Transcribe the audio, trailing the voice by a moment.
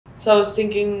So I was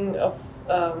thinking of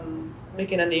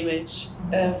making an image,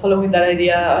 following that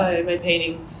idea in my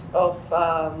paintings of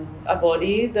a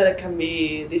body that can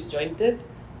be disjointed,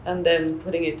 and then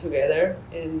putting it together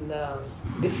in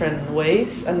different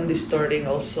ways and distorting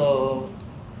also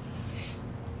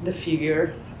the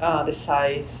figure, the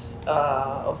size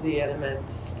of the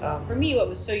elements. For me, what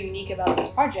was so unique about this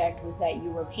project was that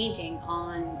you were painting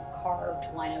on carved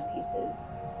lino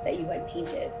pieces that you had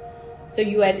painted. So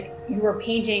you were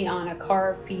painting on a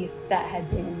carved piece that had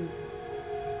been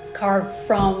carved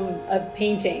from a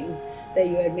painting that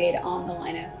you had made on the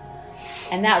lino.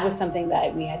 And that was something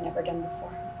that we had never done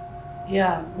before.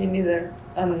 Yeah, me neither.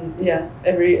 And yeah,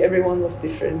 everyone was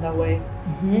different in that way.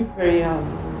 Mm-hmm. Very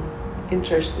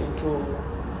interesting to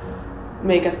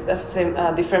make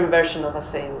a different version of a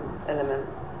same element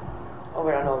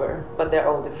over and over, but they're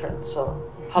all different.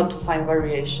 So how to find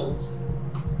variations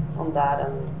on that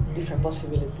and different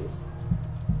possibilities.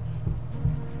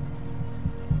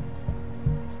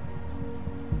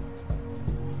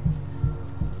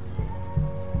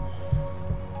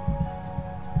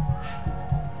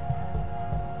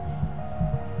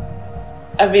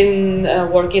 I've been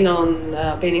working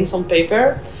on paintings on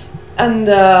paper, and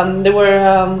they were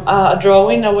a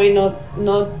drawing away,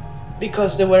 not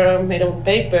because they were made on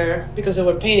paper, because they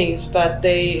were paintings, but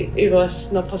it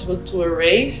was not possible to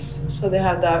erase, so they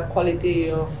have that quality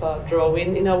of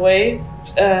drawing in a way,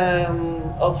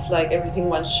 of like everything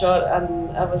one shot,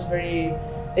 and I was very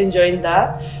enjoying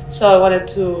that. So I wanted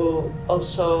to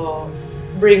also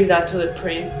bring that to the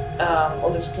print, all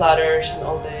the splatters and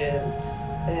all the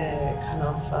kind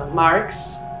of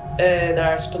marks that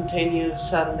are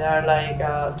spontaneous, and they are like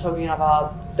talking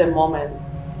about the moment.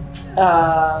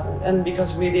 And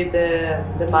because we did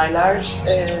the mylars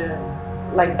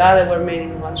like that, they were made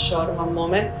in one shot, one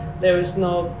moment, there is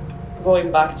no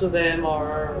going back to them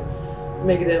or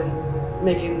making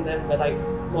them like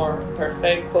more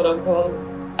perfect, quote unquote.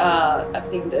 I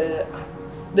think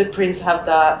the prints have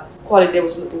that quality I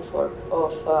was looking for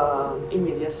of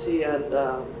immediacy and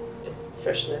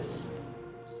freshness.